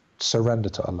 to surrender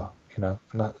to Allah, you know,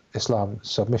 and that Islam,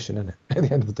 submission, isn't it, at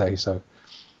the end of the day. So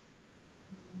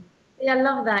yeah, I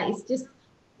love that. It's just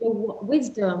your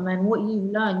wisdom and what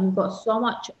you've learned. You've got so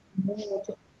much more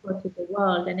to offer to the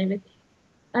world and everything.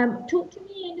 Talk to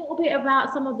me a little bit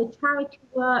about some of the charity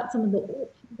work, some of the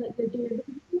auctions that you're doing,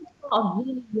 because you're part of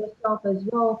healing yourself as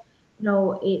well. You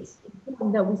know, it's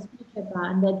important that we speak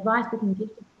about, and the advice we can give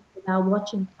to people that are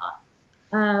watching us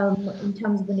in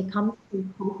terms of when it comes to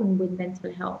coping with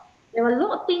mental health. There are a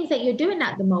lot of things that you're doing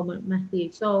at the moment,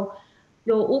 Matthew. So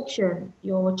your auction,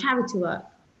 your charity work.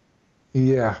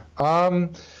 yeah.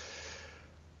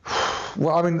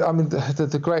 Well, I mean,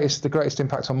 the greatest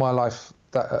impact on my life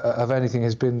of anything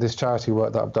has been this charity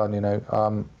work that I've done. You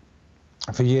know,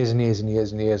 for years and years and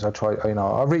years and years, I tried. You know,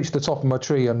 I reached the top of my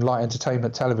tree on light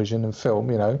entertainment, television, and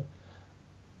film. You know,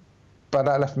 but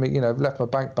that left me, you know, left my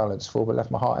bank balance full, but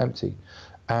left my heart empty,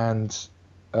 and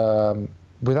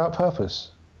without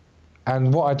purpose.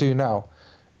 And what I do now,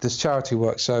 this charity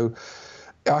work. So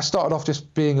I started off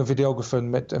just being a videographer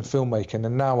and filmmaking,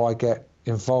 and now I get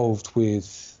involved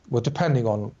with, well, depending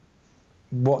on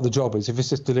what the job is. If it's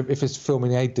just if it's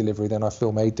filming aid delivery, then I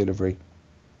film aid delivery.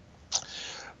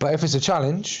 But if it's a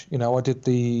challenge, you know, I did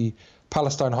the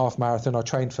Palestine half marathon. I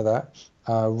trained for that,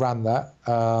 ran that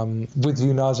with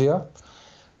you, Nazia,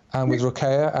 and with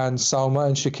Rokeya and Salma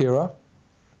and Shakira.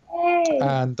 Hey.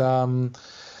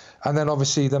 And then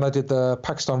obviously then I did the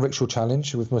Pakistan Ritual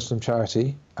Challenge with Muslim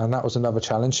Charity, and that was another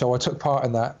challenge. So I took part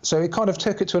in that. So it kind of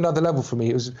took it to another level for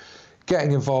me. It was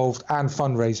getting involved and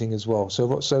fundraising as well.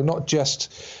 So not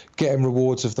just getting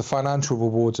rewards of the financial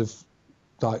rewards of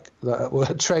like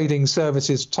trading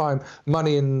services, time,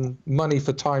 money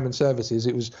for time and services.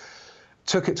 It was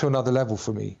took it to another level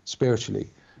for me spiritually.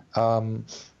 And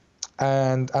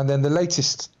then the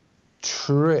latest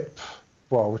trip,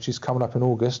 well, which is coming up in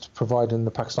August, providing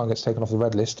the Pakistan gets taken off the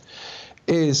red list,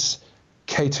 is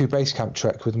K2 Base Camp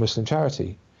Trek with Muslim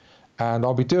Charity. And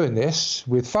I'll be doing this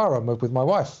with Farah, with my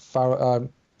wife, Farah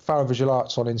Visual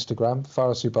Arts on Instagram,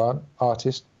 Farah Subhan,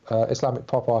 artist, Islamic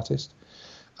pop artist.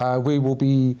 We will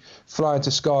be flying to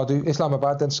Skardu,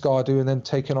 Islamabad, then Skardu, and then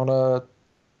taking on a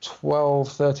 12,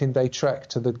 13-day trek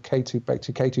to the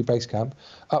K2 Base Camp,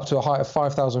 up to a height of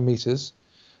 5,000 meters.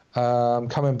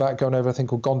 Coming back, going over a thing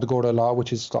called Gondagora La,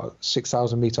 which is like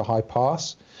 6,000-meter high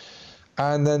pass.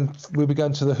 And then we'll be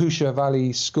going to the Husha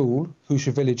Valley School,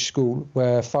 Husha Village School,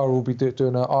 where Farah will be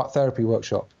doing an art therapy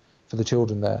workshop for the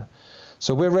children there.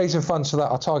 So we're raising funds for that.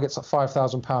 Our target's at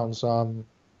 £5,000.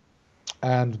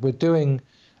 And we're doing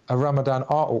a Ramadan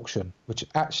art auction, which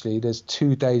actually there's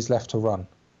 2 days left to run.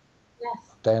 Yes.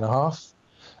 Day and a half.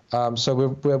 So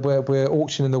we're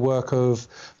auctioning the work of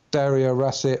Daria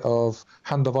Rassit, of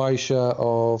Hand of Aisha,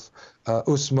 of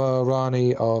Usma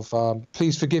Rani, of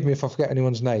please forgive me if I forget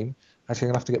anyone's name. Actually,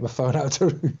 I'm going to have to get my phone out.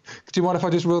 Do you mind if I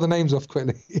just reel the names off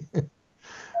quickly? Yeah,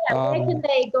 where can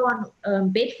they go on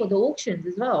bid for the auctions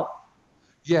as well?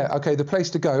 Yeah, okay, the place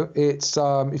to go, it's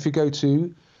if you go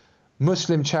to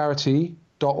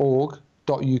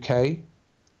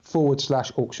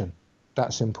muslimcharity.org.uk/auction.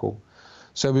 That's simple.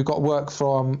 So we've got work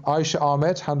from Aisha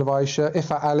Ahmed, Hand of Aisha,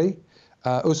 Ifa Ali,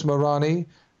 Usma Rani,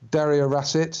 Daria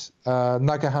Rassit,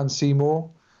 Nagahan Seymour,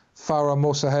 Farah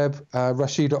Mosaheb,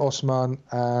 Rashida Osman,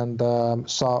 and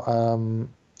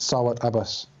Sawat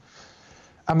Abbas.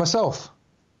 And myself.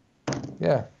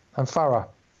 Yeah, and Farah.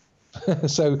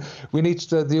 So we need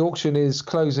to, the auction is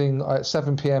closing at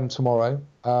 7 p.m. tomorrow.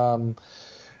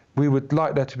 We would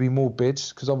like there to be more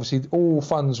bids because obviously all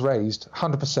funds raised,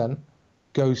 100%,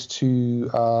 goes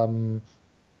to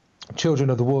Children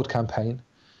of the World campaign,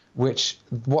 which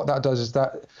what that does is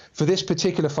that for this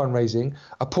particular fundraising,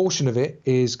 a portion of it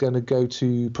is going to go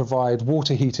to provide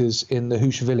water heaters in the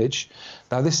Husha village.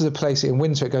 Now, this is a place in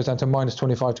winter, it goes down to minus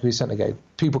 25 degrees centigrade.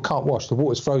 People can't wash, the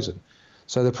water's frozen.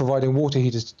 So they're providing water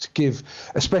heaters to give,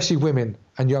 especially women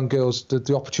and young girls,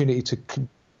 the opportunity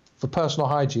for personal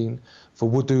hygiene, for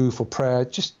wudu, for prayer,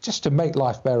 just to make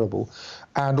life bearable.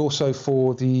 And also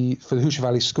for the Husha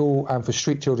Valley School and for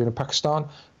street children in Pakistan,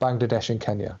 Bangladesh and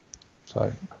Kenya.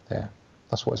 So, yeah,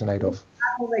 that's what it's in aid of.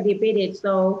 I've already bid it,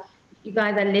 so if you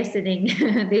guys are listening,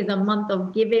 there's a month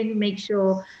of giving. Make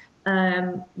sure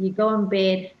you go and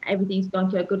bid. Everything's going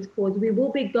to a good cause. We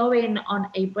will be going on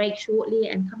a break shortly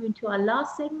and coming to our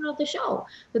last segment of the show.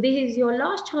 So this is your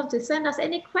last chance to send us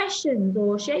any questions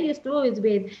or share your stories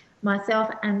with myself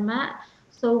and Matt.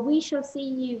 So we shall see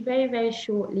you very, very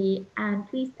shortly. And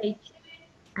please stay tuned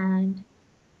and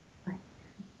bye.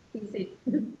 See you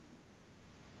soon.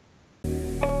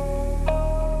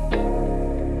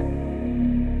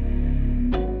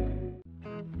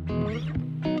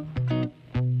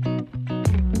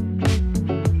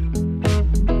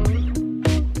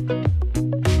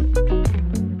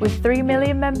 With 3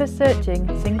 million members searching,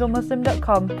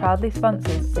 SingleMuslim.com proudly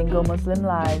sponsors Single Muslim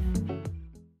Live.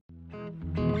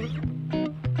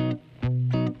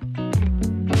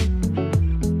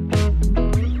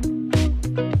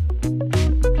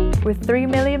 With 3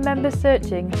 million members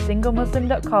searching,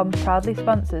 SingleMuslim.com proudly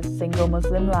sponsors Single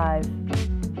Muslim Live.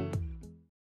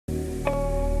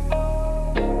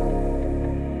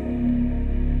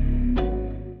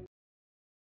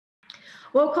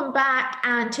 Welcome back.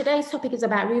 And today's topic is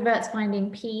about reverts,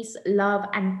 finding peace, love,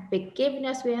 and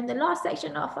forgiveness. We're in the last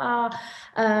section of our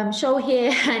show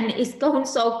here, and it's going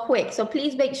so quick. So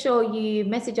please make sure you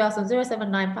message us on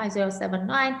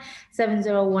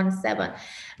 079-5079-7017.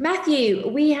 Matthew,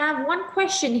 we have one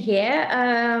question here.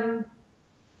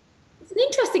 It's an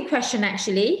interesting question,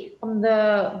 actually, from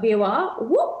the viewer.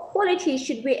 What qualities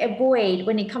should we avoid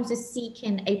when it comes to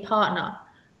seeking a partner?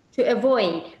 To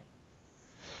avoid.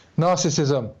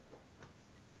 Narcissism.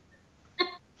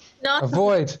 No.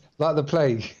 Avoid like the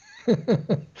plague.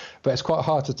 But it's quite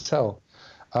hard to tell.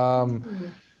 People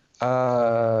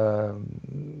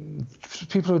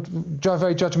are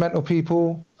very judgmental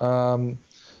people. I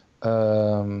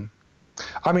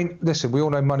mean, listen, we all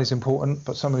know money's important,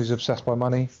 but somebody who's obsessed by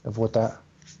money, avoid that.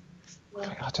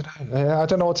 Yeah. I don't know. I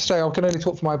don't know what to say. I can only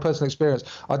talk from my personal experience.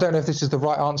 I don't know if this is the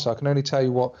right answer. I can only tell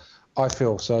you what I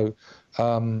feel. So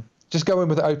just go in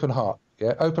with an open heart.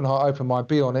 Yeah, open heart, open mind.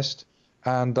 Be honest,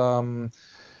 and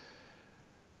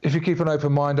if you keep an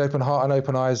open mind, open heart, and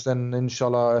open eyes, then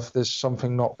inshallah, if there's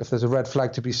a red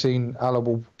flag to be seen, Allah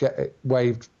will get it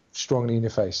waved strongly in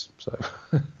your face. So.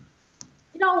 You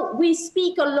know, we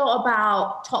speak a lot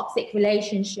about toxic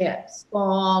relationships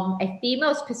from a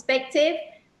female's perspective,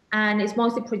 and it's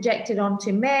mostly projected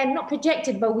onto men. Not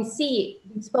projected, but we see it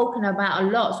being spoken about a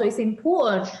lot. So it's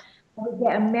important that we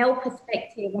get a male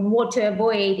perspective on what to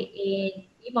avoid in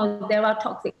females. There are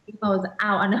toxic females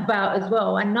out and about as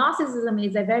well. And narcissism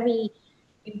is a very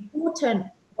important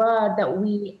word that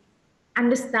we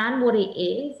understand what it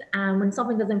is. And when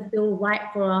something doesn't feel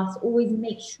right for us, always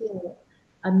make sure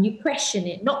you question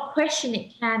it. Not question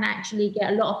it can actually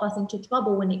get a lot of us into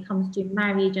trouble when it comes to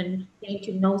marriage and getting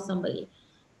to know somebody.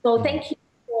 So thank you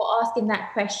for asking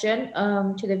that question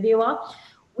to the viewer.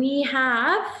 We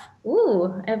have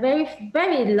a very,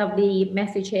 very lovely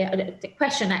message here, a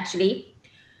question actually.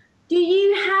 Do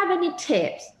you have any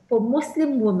tips for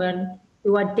Muslim women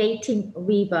who are dating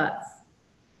reverts?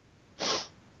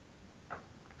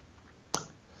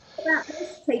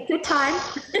 Take your time.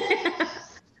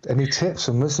 Any tips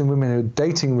for Muslim women who are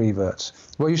dating reverts?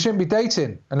 Well, you shouldn't be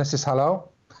dating unless it's halal.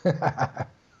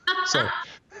 So,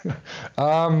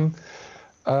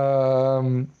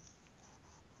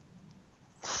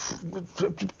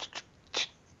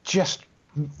 just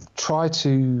try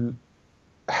to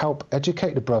help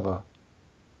educate the brother.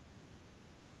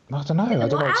 I don't know. I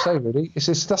don't know what to say, really.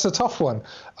 That's a tough one.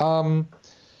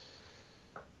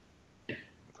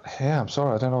 Yeah, I'm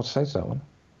sorry. I don't know what to say to that one.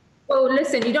 Well,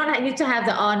 listen, you don't need to have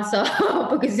the answer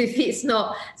because if it's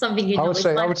not something you know,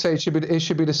 I would say it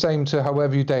should be the same to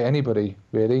however you date anybody,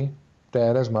 really.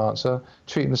 There's my answer.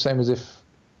 Treat them the same as if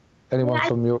anyone I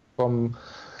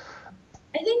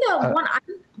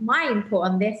think my input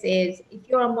on this is, if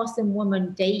you're a Muslim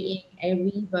woman dating a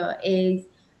revert, is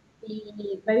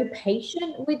be very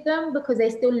patient with them because they're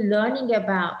still learning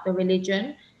about the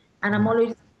religion. And I'm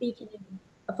always speaking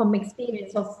from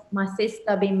experience of my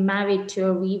sister being married to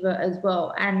a revert as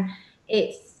well. And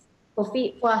it's for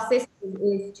our sisters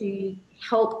is to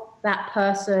help that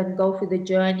person go through the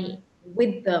journey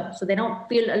with them so they don't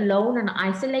feel alone and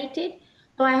isolated.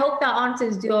 So I hope that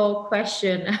answers your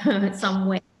question some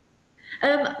way.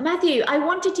 Matthew, I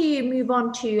wanted to move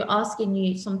on to asking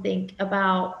you something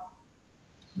about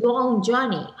your own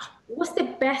journey. What's the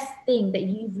best thing that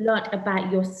you've learned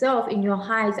about yourself in your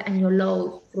highs and your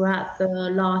lows throughout the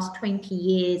last 20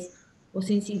 years or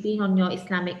since you've been on your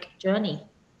Islamic journey?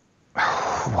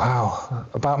 Wow.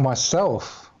 About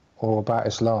myself or about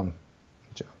Islam?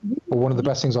 Or one of the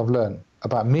best things I've learned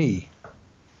about me?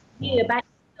 You, about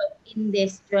yourself in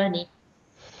this journey.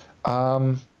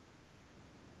 Oh,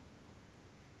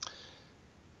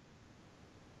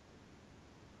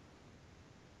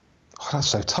 that's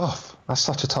so tough. That's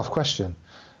such a tough question.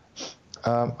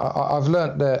 I've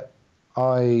learnt that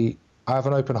I have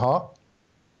an open heart.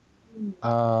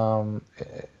 I'm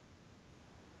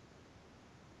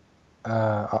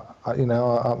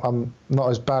not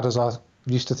as bad as I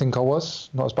used to think I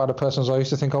was. Not as bad a person as I used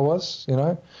to think I was.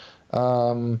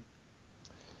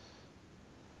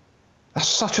 That's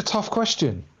such a tough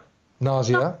question,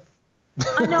 Nazia.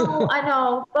 I know,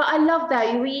 but I love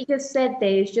that you just said that.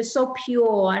 It's just so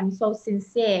pure and so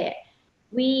sincere.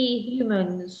 We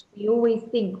humans, we always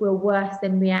think we're worse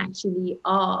than we actually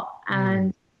are,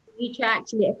 and we need to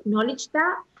actually acknowledge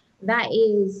that. That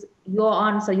is your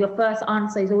answer. Your first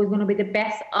answer is always going to be the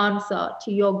best answer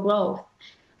to your growth.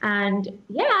 And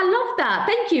yeah, I love that.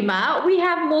 Thank you, Matt. We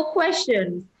have more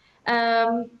questions.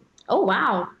 Oh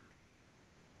wow!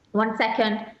 1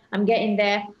 second, I'm getting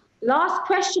there. Last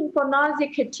question for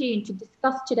Nazia Khatun to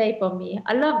discuss today for me.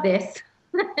 I love this.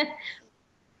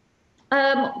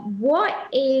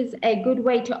 What is a good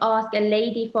way to ask a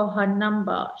lady for her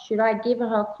number? Should I give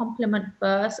her a compliment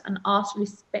first and ask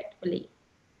respectfully?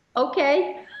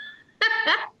 Okay.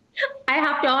 I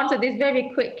have to answer this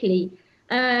very quickly.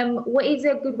 What is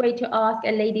a good way to ask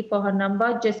a lady for her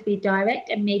number? Just be direct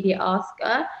and maybe ask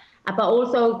her, but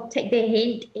also take the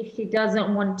hint if she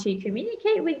doesn't want to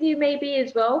communicate with you, maybe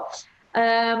as well.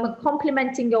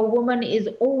 Complimenting a woman is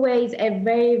always a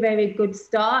very, very good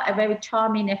start, a very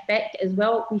charming effect as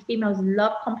well. We females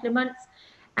love compliments,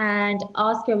 and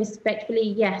ask her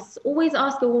respectfully. Yes, always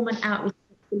ask a woman out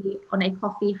respectfully on a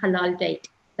coffee halal date.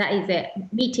 That is it.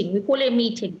 Meeting. We call it a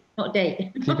meeting, not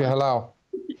date. Keep it halal.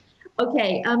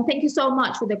 Okay. Thank you so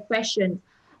much for the question.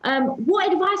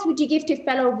 What advice would you give to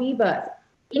fellow reverts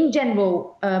in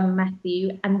general,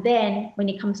 Matthew, and then when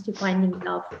it comes to finding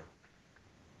love?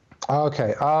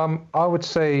 Okay. I would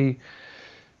say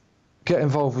get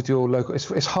involved with your local.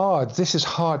 It's hard. This is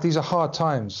hard. These are hard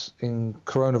times in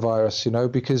coronavirus, you know,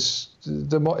 because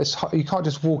you can't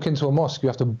just walk into a mosque. You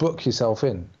have to book yourself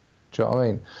in. Do you know what I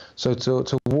mean? So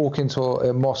to walk into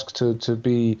a mosque, to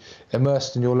be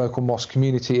immersed in your local mosque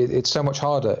community, it's so much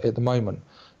harder at the moment.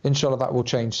 Inshallah, that will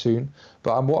change soon.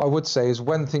 But what I would say is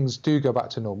when things do go back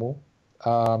to normal,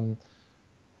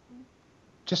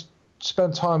 just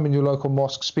spend time in your local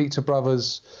mosque, speak to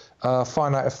brothers,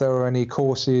 find out if there are any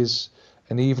courses,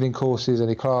 any evening courses,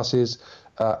 any classes,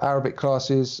 Arabic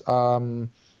classes.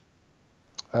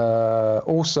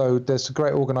 Also, there's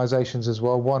great organisations as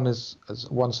well. One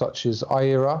such as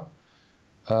IERA,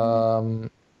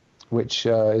 which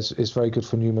is very good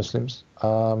for new Muslims.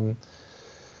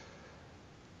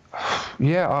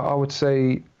 Yeah, I would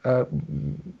say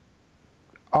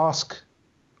ask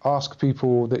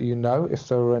people that you know if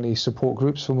there are any support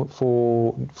groups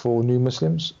for new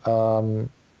Muslims. And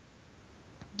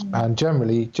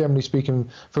generally speaking,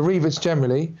 for reverts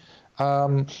generally.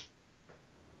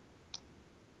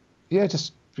 Yeah,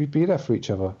 just be there for each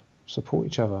other, support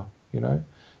each other, you know.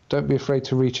 Don't be afraid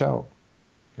to reach out,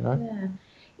 you know. Yeah.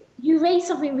 You raised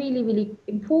something really, really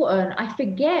important. I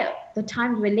forget the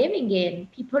times we're living in.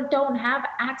 People don't have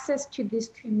access to this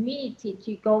community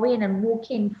to go in and walk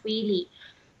in freely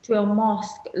to a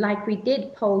mosque like we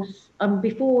did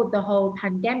before the whole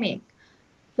pandemic.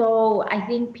 So I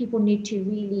think people need to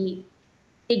really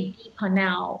dig deeper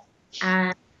now,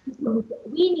 and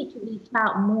we need to reach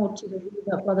out more to the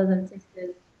reader brothers and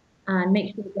sisters and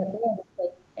make sure that they're in a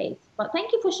safe place. But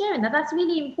thank you for sharing that. That's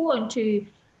really important to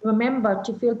remember,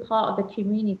 to feel part of the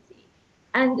community.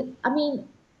 And I mean,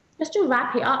 just to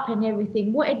wrap it up and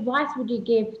everything, what advice would you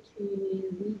give to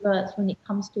reverts when it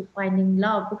comes to finding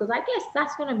love? Because I guess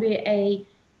that's going to be a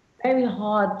very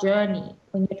hard journey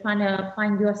when you're trying to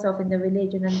find yourself in the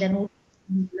religion and then also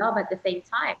love at the same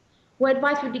time. What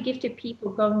advice would you give to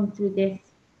people going through this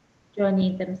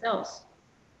journey themselves?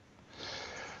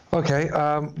 Okay,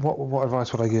 what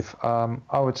advice would I give?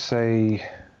 I would say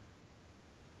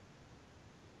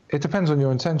it depends on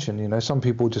your intention. You know, some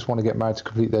people just want to get married to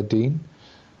complete their deen.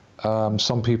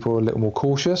 Some people are a little more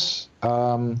cautious.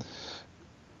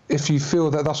 If you feel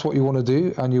that that's what you want to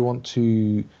do and you want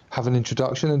to have an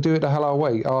introduction, and do it the halal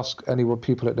way. Ask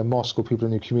people at the mosque or people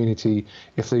in your community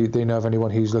if they know of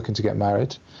anyone who's looking to get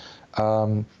married.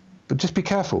 But just be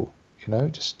careful, you know,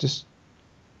 just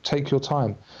take your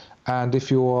time. And if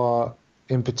you are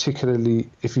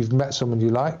if you've met someone you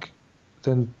like,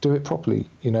 then do it properly,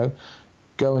 you know.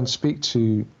 Go and speak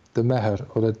to the meher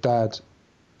or the dad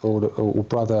or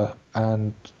brother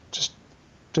and just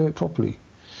do it properly.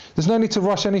 There's no need to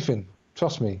rush anything.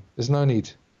 Trust me, there's no need.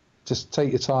 Just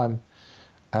take your time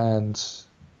and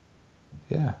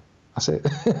yeah, that's it.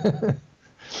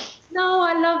 No,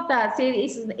 I love that. See,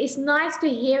 it's nice to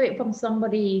hear it from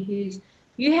somebody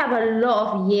you have a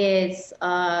lot of years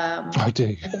I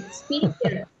do.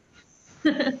 experience.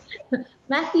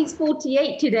 Matthew's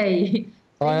 48 today.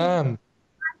 I am.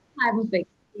 Time of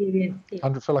experience.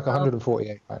 I feel like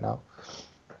 148 right now.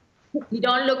 You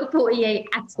don't look 48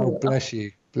 at all. Oh, bless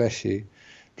you.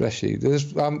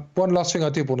 There's one last thing I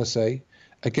did want to say,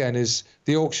 again, is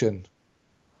the auction,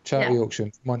 charity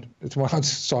auction.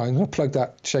 Sorry, I'm going to plug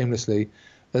that shamelessly.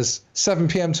 There's 7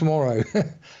 p.m. tomorrow,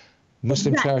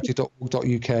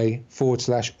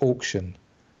 muslimcharity.org.uk/auction.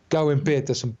 Go and bid.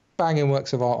 There's some banging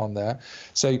works of art on there.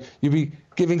 So you'll be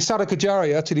giving Sadaqah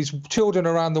Jariyah to these children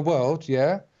around the world,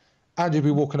 yeah? And you'll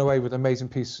be walking away with an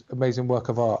amazing work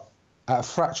of art at a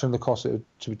fraction of the cost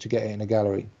to get it in a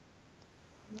gallery.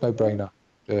 No brainer.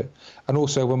 Do it. And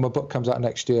also, when my book comes out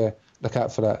next year, look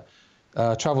out for that.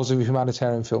 Travels of a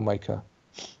Humanitarian Filmmaker.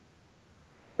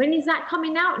 When is that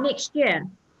coming out next year?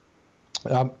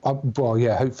 Well,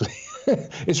 yeah, hopefully.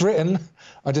 It's written.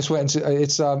 I just went into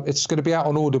it's going to be out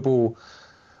on Audible.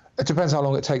 It depends how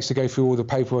long it takes to go through all the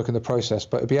paperwork and the process,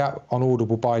 but it'll be out on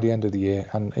Audible by the end of the year,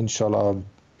 and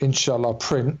inshallah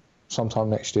print sometime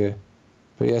next year.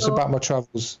 But yeah, it's about my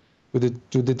travels with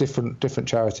the different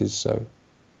charities. So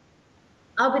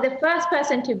I'll be the first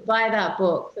person to buy that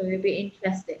book, so it'll be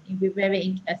interesting. It'll be very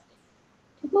interesting.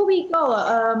 Before we go,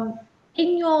 all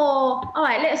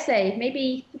right, let's say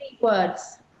maybe 3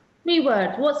 words. 3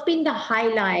 words. What's been the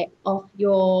highlight of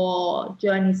your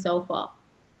journey so far?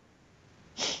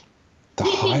 The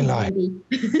highlight.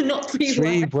 Not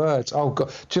 3 words. Oh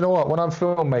God! Do you know what? When I'm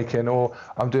filmmaking or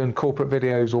I'm doing corporate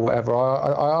videos or whatever,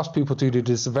 I ask people to do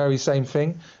this very same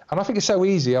thing, and I think it's so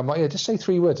easy. I'm like, yeah, just say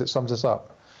 3 words that sums us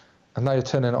up, and now you're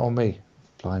turning it on me.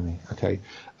 Blimey. Okay.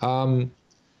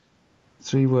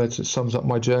 3 words that sums up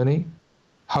my journey: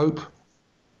 hope,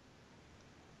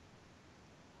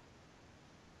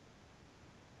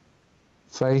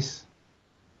 faith,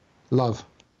 love.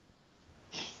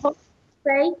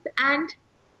 Faith and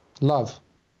love.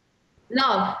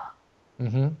 Love.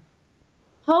 Mm-hmm.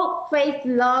 Hope, faith,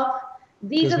 love.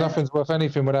 Because nothing's worth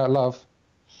anything without love.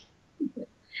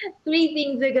 3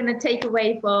 things we're going to take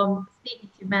away from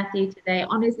speaking to Matthew today.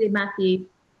 Honestly, Matthew,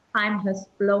 time has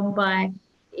flown by.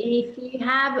 If you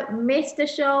have missed the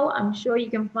show, I'm sure you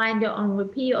can find it on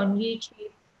repeat on YouTube.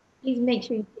 Please make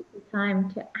sure you take the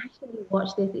time to actually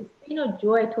watch this. It's been a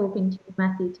joy talking to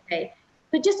Matthew today.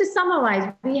 So just to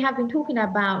summarize, we have been talking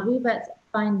about Reverts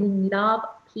finding love,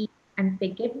 peace, and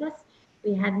forgiveness.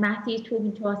 We had Matthew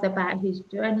talking to us about his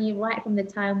journey right from the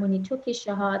time when he took his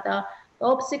Shahada, the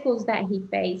obstacles that he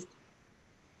faced,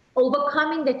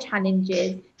 overcoming the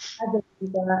challenges as a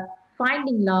leader,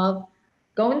 finding love,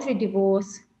 going through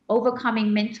divorce,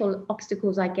 overcoming mental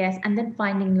obstacles, I guess, and then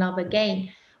finding love again.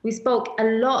 We spoke a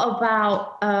lot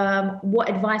about what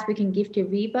advice we can give to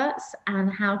reverts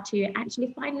and how to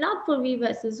actually find love for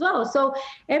reverts as well. So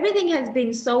everything has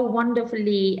been so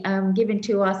wonderfully given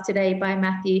to us today by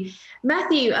Matthew.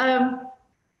 Matthew,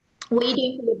 what are you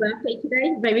doing for your birthday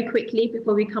today? Very quickly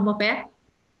before we come off air.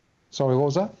 Sorry, what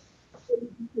was that? What are you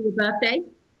doing for your birthday?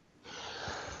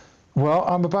 Well,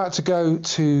 I'm about to go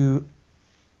to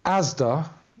Asda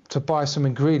to buy some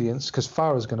ingredients because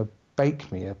Farah's going to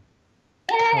bake me a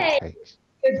carrot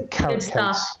cake. Carrot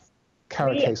cakes.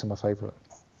 Carrot cakes are my favourite.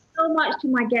 So much to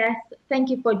my guests. Thank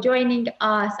you for joining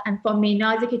us, and from me,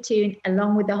 Nazia Khatun,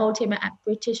 along with the whole team at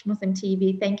British Muslim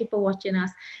TV. Thank you for watching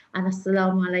us, and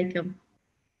assalamu alaikum.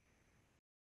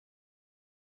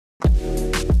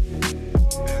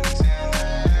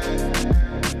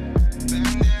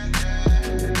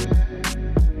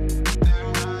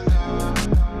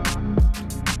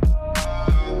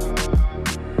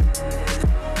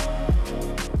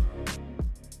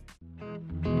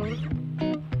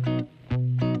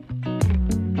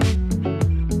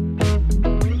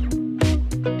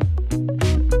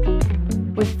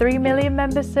 With 3 million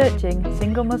members searching,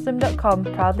 singlemuslim.com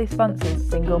proudly sponsors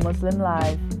Single Muslim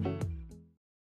Live.